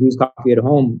now she brews coffee at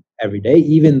home every day,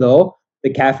 even though the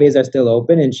cafes are still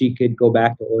open and she could go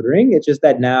back to ordering. It's just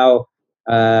that now,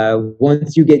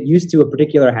 once you get used to a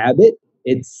particular habit,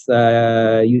 it's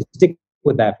you stick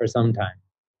with that for some time.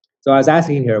 So I was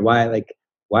asking her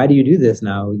why do you do this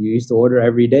now? You used to order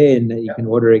every day and you can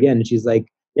order again. And she's like,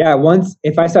 yeah, once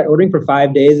if I start ordering for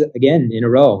 5 days again in a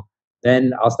row,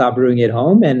 then I'll stop brewing at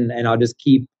home and I'll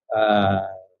keep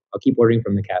ordering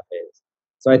from the cafes.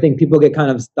 So I think people get kind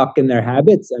of stuck in their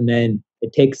habits and then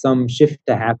it takes some shift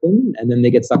to happen and then they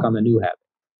get stuck on the new habit.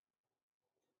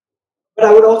 But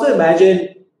I would also imagine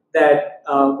that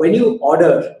when you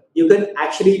order, you can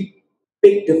actually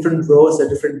pick different rows or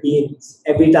different beans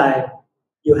every time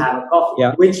you have a coffee,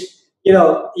 Yeah. which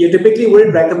you typically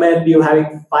wouldn't recommend you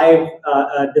having five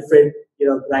different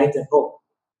grinds at home.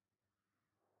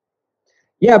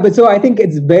 Yeah, but so I think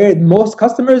most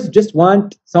customers just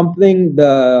want something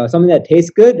that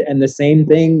tastes good and the same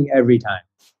thing every time.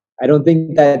 I don't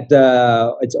think that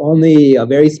it's only a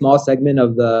very small segment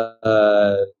of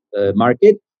the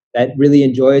market that really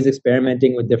enjoys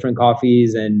experimenting with different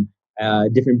coffees and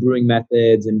different brewing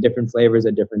methods and different flavors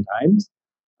at different times.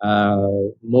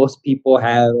 Most people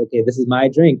have, okay, this is my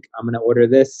drink. I'm going to order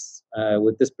this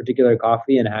with this particular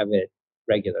coffee and have it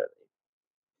regularly.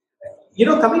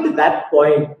 Coming to that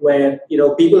point where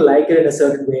people like it in a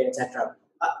certain way, etc.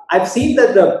 I've seen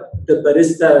that the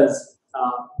baristas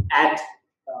at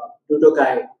Blue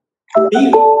Tokai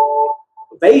be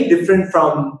very different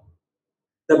from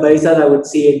the baristas I would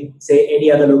see in say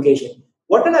any other location.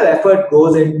 What kind of effort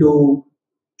goes into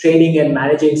training and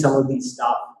managing some of these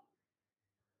staff?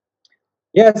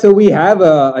 Yeah, so we have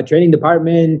a training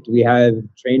department. We have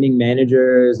training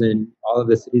managers in all of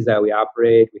the cities that we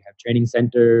operate. We have training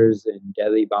centers in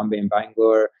Delhi, Bombay, and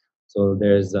Bangalore. So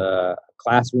there's a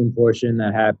classroom portion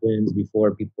that happens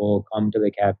before people come to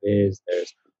the cafes.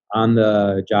 There's on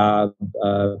the job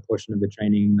portion of the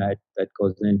training that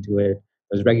goes into it.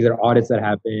 There's regular audits that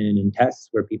happen and tests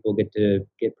where people get to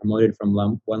get promoted from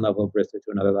one level of barista to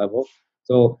another level.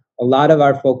 So a lot of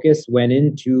our focus went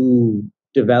into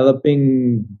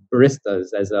developing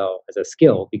baristas as a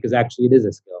skill, because actually it is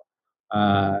a skill.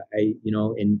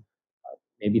 In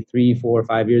maybe 3, 4,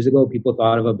 5 years ago, people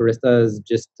thought of a barista as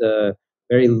just a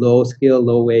very low skill,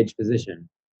 low wage position,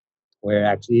 where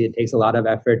actually it takes a lot of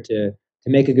effort to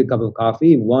make a good cup of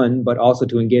coffee, one, but also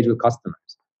to engage with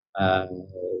customers.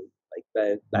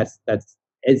 That's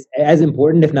as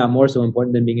important, if not more so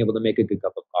important, than being able to make a good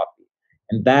cup of coffee.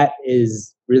 And that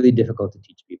is really difficult to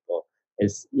teach people.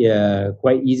 It's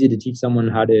quite easy to teach someone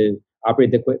how to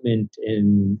operate the equipment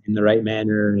in the right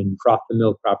manner and froth the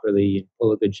milk properly and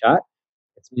pull a good shot.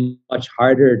 It's much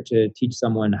harder to teach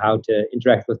someone how to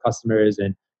interact with customers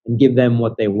and give them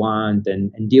what they want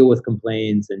and deal with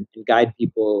complaints and guide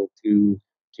people to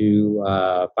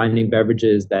finding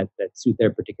beverages that suit their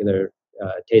particular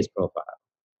taste profile.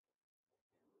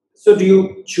 So do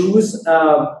you choose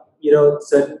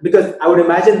certain, because I would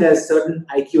imagine there's certain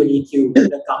IQ and EQ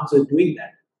that comes with doing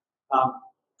that. Um,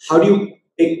 how do you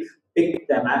pick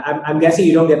them? I'm guessing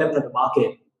you don't get them from the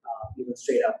market,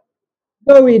 straight up.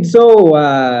 So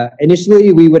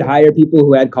initially we would hire people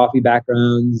who had coffee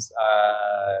backgrounds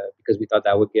because we thought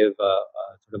that would give a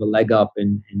sort of a leg up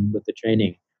in with the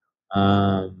training.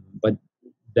 But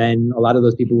then a lot of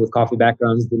those people with coffee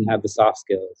backgrounds didn't have the soft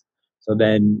skills. So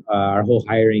then our whole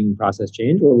hiring process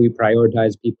changed, where we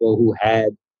prioritized people who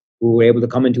were able to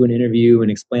come into an interview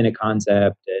and explain a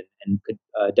concept and could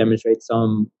demonstrate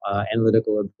some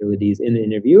analytical abilities in the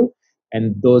interview,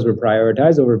 and those were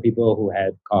prioritized over people who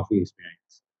had coffee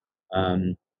experience.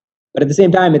 But at the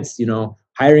same time, it's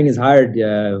hiring is hard,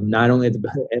 not only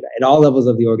at all levels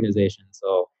of the organization.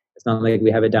 So it's not like we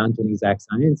have it down to an exact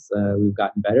science. We've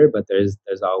gotten better, but there's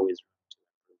always room to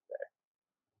improve there.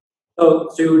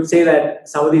 So you would say that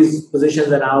some of these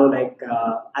positions are now like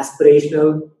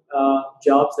aspirational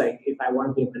jobs, like if I want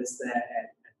to be a minister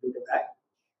at BlueTokai.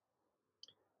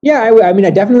 Yeah, I mean,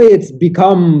 I definitely it's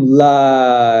become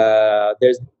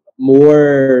there's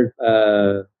more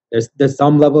there's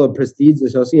some level of prestige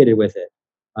associated with it.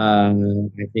 I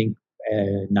think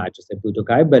not just at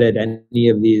BlueTokai, but at any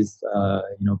of these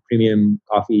premium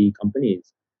coffee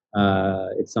companies,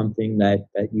 it's something that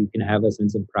you can have a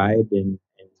sense of pride in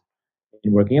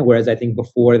working at. Whereas I think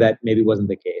before that maybe wasn't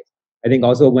the case. I think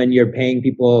also when you're paying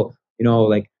people,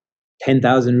 like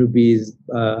 10,000 rupees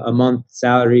a month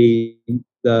salary,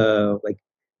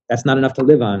 that's not enough to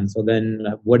live on. So then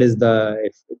what is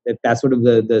if that's sort of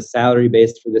the salary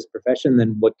based for this profession,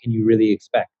 then what can you really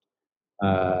expect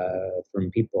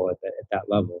from people at that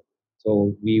level?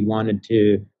 So we wanted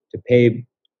to pay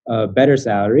a better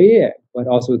salary, but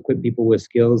also equip people with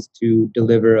skills to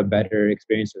deliver a better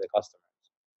experience to the customer.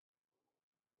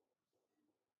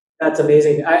 That's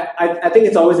amazing. I think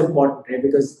it's always important, right?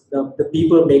 Because the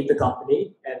people make the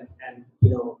company, and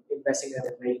investing in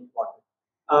them is very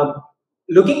important.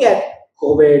 Looking at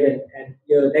COVID and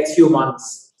next few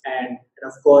months, and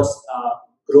of course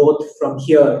growth from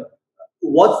here.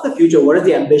 What's the future? What is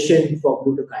the ambition for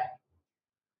BlueTokai?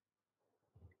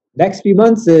 Next few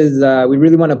months is we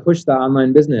really want to push the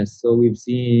online business. So we've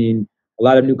seen a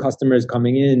lot of new customers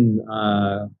coming in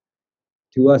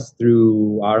to us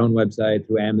through our own website,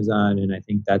 through Amazon, and I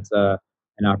think that's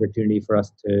an opportunity for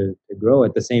us to grow.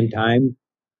 At the same time,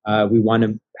 we want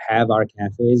to have our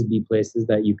cafes be places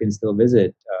that you can still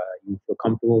visit. You feel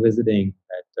comfortable visiting,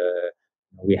 that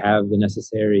we have the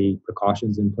necessary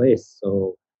precautions in place,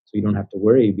 so you don't have to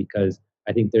worry, because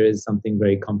I think there is something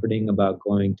very comforting about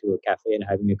going to a cafe and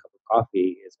having a cup of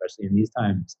coffee, especially in these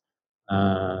times.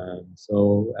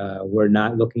 So we're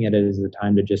not looking at it as a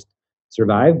time to just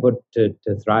survive, but to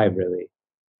thrive, really.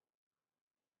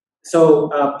 So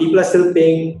people are still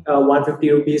paying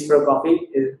 150 rupees for a coffee.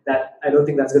 That I don't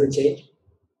think that's going to change.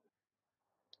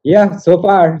 Yeah, so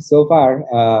far.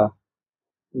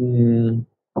 Mm,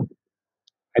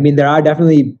 I mean, there are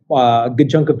definitely a good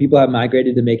chunk of people have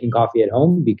migrated to making coffee at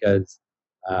home because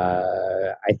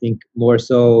I think more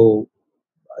so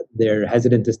they're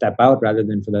hesitant to step out rather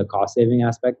than for the cost saving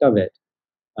aspect of it.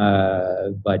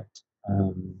 But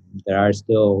there are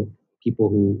still people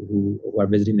who are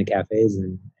visiting the cafes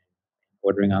and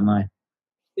ordering online.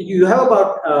 You have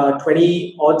about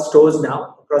 20 odd stores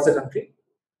now across the country.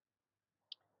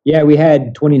 Yeah, we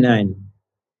had 29.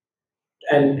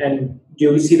 And do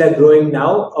you see that growing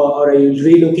now, or are you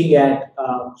really looking at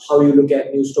how you look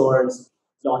at new stores,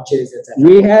 launches, etc.?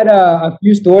 We had a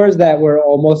few stores that were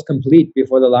almost complete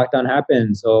before the lockdown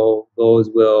happened, so those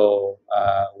we'll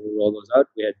roll those out.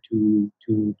 We had two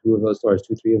of those stores,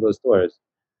 3 of those stores.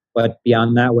 But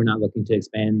beyond that, we're not looking to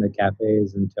expand the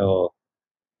cafes until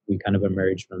we kind of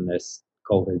emerge from this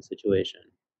COVID situation.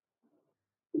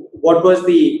 What was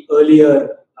the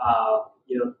earlier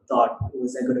thought?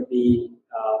 Was there going to be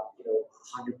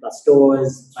 100 plus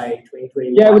stores by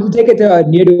 2021? Yeah, we'll take it to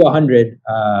near to 100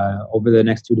 over the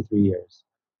next 2 to 3 years.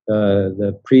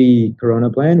 The pre-corona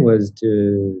plan was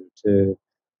to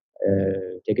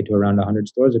take it to around 100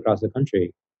 stores across the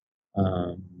country.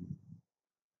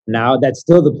 Now that's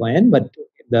still the plan, but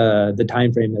the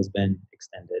time frame has been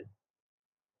extended.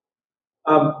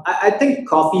 I think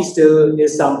coffee still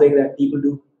is something that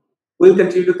people will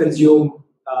continue to consume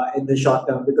in the short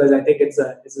term, because I think it's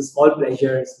a small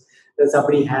pleasures that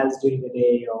somebody has during the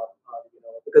day, or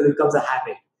because it becomes a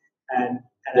habit, and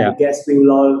Yeah. I guess we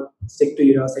will all stick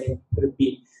to saying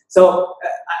repeat. So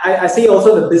I see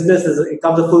also the business it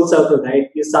comes a full circle, right?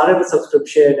 You started with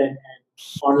subscription and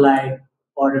online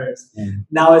orders.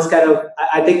 Now it's kind of,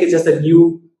 I think it's just a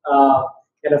new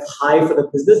kind of high for the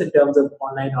business in terms of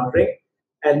online ordering.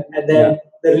 and Yeah. then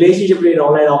the relationship between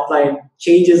online and offline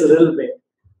changes a little bit,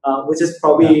 which is Yeah.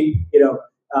 probably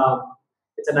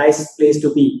it's a nice place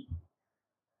to be.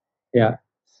 Yeah.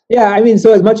 Yeah, I mean,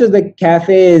 so as much as the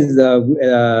cafes,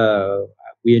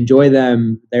 we enjoy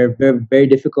them, they're very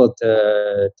difficult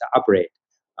to operate.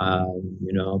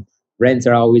 You know, rents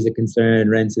are always a concern.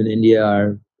 Rents in India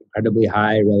are incredibly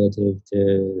high relative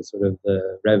to sort of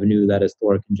the revenue that a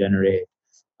store can generate.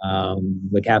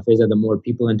 The cafes are the more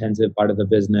people-intensive part of the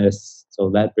business, so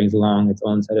that brings along its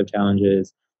own set of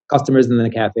challenges. Customers in the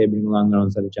cafe bring along their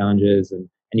own set of challenges, and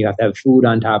you have to have food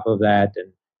on top of that. And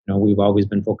you know, we've always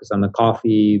been focused on the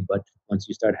coffee, but once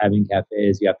you start having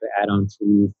cafes, you have to add on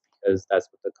food because that's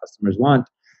what the customers want.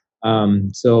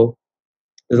 So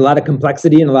there's a lot of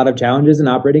complexity and a lot of challenges in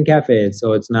operating cafes.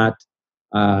 So it's not,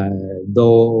 uh,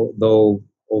 though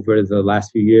over the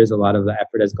last few years, a lot of the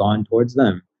effort has gone towards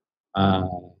them. Uh,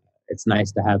 it's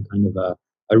nice to have kind of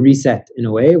a reset in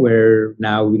a way where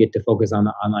now we get to focus on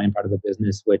the online part of the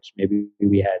business, which maybe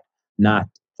we had not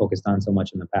focused on so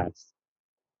much in the past.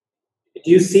 Do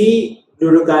you see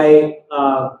BlueTokai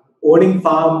owning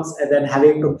farms and then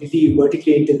having a completely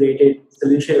vertically integrated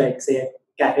solution like, say, a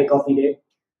cafe coffee day?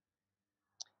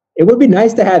 It would be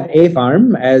nice to have a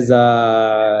farm as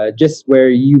just where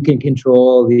you can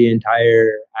control the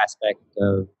entire aspect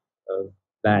of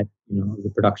that, you know, the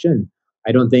production.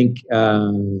 I don't think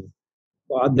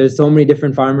well, there's so many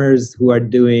different farmers who are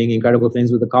doing incredible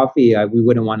things with the coffee. We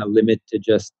wouldn't want to limit to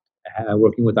just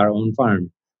working with our own farm.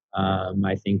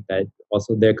 I think that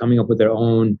also they're coming up with their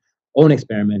own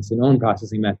experiments and own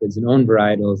processing methods and own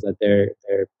varietals that they're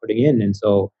putting in, and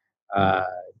so uh,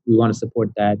 we want to support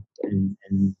that and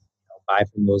you know, buy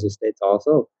from those estates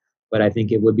also. But I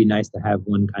think it would be nice to have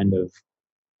one kind of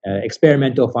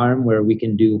experimental farm where we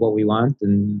can do what we want,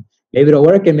 and maybe it'll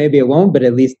work and maybe it won't, but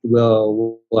at least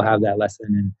we'll have that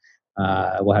lesson,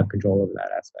 and we'll have control over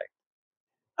that aspect.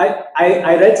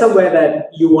 I read somewhere that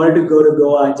you wanted to go to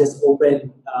Goa and just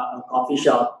open a coffee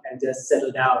shop and just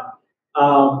settle down.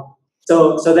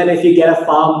 So then if you get a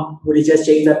farm, would you just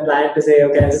change that plan to say,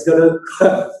 okay, I'm just going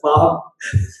to farm?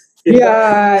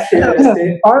 Yeah, Real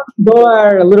estate? farms in Goa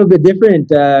are a little bit different.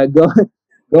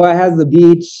 Goa has the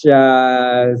beach,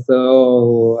 and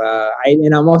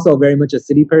I'm also very much a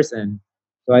city person,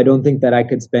 so I don't think that I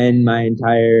could spend my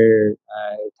entire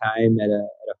time at a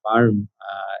farm.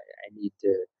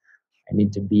 I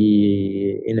need to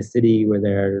be in a city where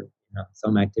there, you know,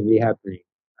 some activity happening.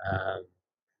 Um,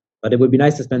 but it would be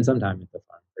nice to spend some time at the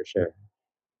farm for sure.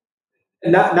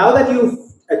 Now that you've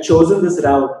chosen this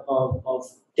route of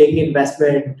taking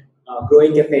investment,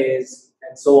 growing cafes,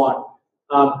 and so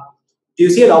on, do you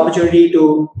see an opportunity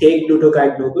to take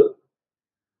BlueTokai global?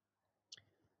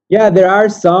 Yeah, there are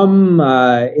some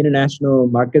international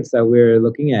markets that we're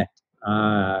looking at.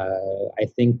 Uh, I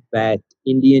think that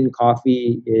Indian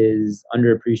coffee is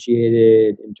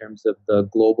underappreciated in terms of the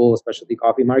global specialty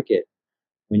coffee market.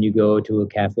 When you go to a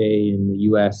cafe in the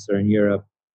US or in Europe,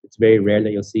 it's very rare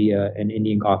that you'll see an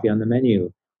Indian coffee on the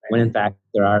menu. When in fact,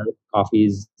 there are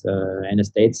coffees and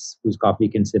estates whose coffee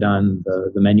can sit on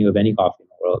the menu of any coffee in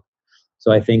the world.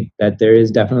 So I think that there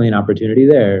is definitely an opportunity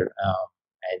there,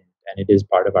 and it is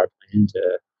part of our plan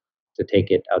to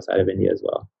take it outside of India as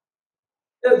well.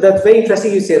 That's very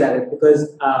interesting you say that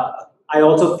because I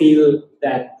also feel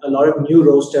that a lot of new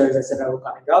roasters, etc., are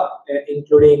coming up,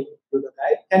 including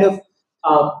BlueTokai, kind of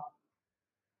uh,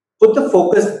 put the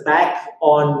focus back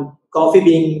on coffee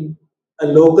being a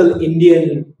local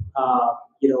Indian,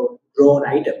 grown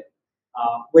item,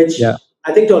 which Yeah.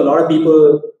 I think to a lot of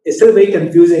people is still very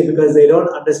confusing because they don't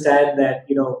understand that.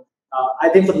 I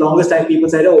think for the longest time people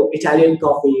said, "Oh, Italian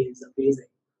coffee is amazing,"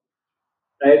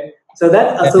 right? So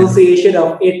that association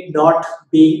of it not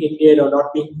being Indian or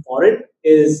not being foreign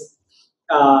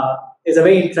uh, is a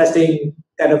very interesting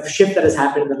kind of shift that has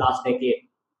happened in the last decade.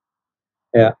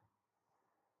 Yeah.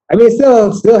 I mean,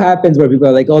 it still happens where people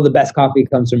are like, "Oh, the best coffee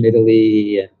comes from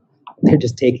Italy," and they're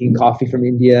just taking coffee from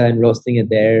India and roasting it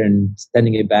there and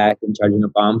sending it back and charging a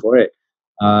bomb for it.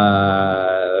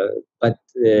 Uh, but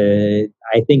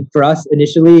I think for us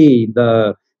initially,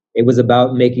 the it was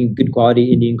about making good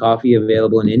quality Indian coffee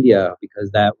available in India because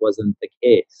that wasn't the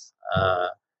case.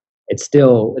 It's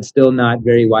still not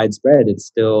very widespread. It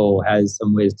still has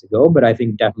some ways to go, but I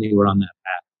think definitely we're on that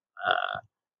path.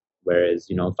 Whereas,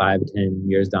 you know, 5 to 10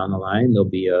 years down the line, there'll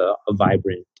be a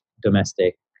vibrant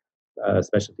domestic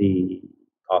specialty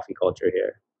coffee culture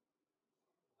here.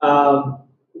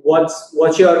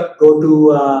 What's your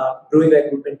go-to brewing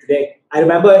equipment today? I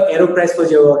remember Aeropress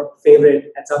was your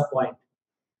favorite at some point.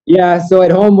 Yeah, so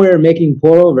at home we're making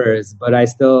pour overs, but I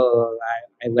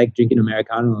like drinking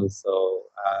Americanos. So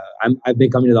I've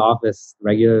been coming to the office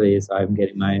regularly, so I'm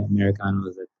getting my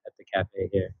Americanos at the cafe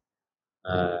here.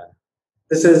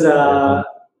 This is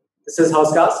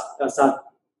Housecast.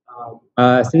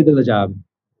 Say the job.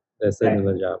 Say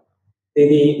the job.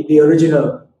 The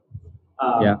original.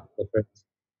 Yeah, the first.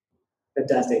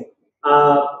 Fantastic.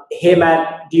 Hey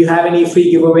Matt, do you have any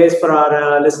free giveaways for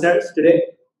our listeners today?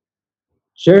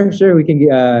 Sure. We can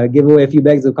give away a few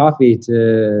bags of coffee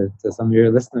to some of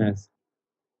your listeners.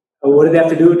 What do they have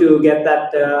to do to get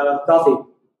that coffee?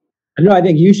 No, I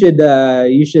think you should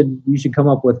come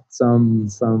up with some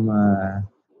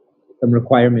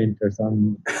requirement or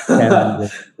some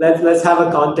challenge. Let's have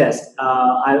a contest.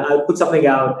 I'll put something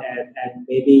out and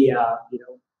maybe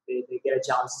they get a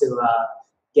chance to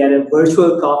get a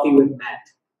virtual coffee with Matt.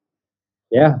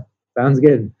 Yeah, sounds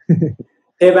good.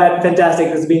 Hey Matt, fantastic.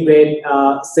 This has been great.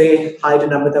 Say hi to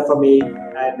Namrata for me,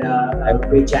 and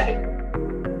great chatting.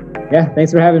 Yeah,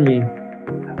 thanks for having me.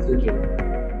 Absolutely.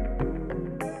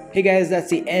 Hey guys, that's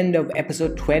the end of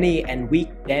episode 20 and week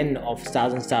 10 of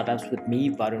Stars and Startups with me,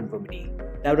 Varun Bumidi.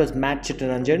 That was Matt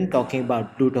Chitharanjan talking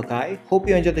about BlueTokai. Hope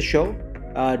you enjoyed the show.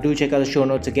 Do check out the show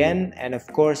notes again, and of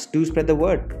course, do spread the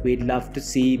word. We'd love to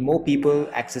see more people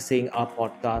accessing our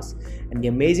podcast and the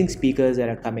amazing speakers that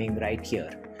are coming right here.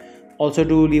 Also,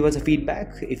 do leave us a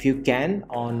feedback if you can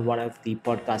on one of the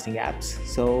podcasting apps.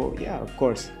 So yeah, of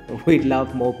course, we'd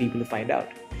love more people to find out.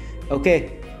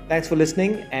 Okay, thanks for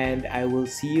listening, and I will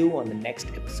see you on the next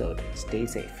episode. Stay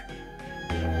safe.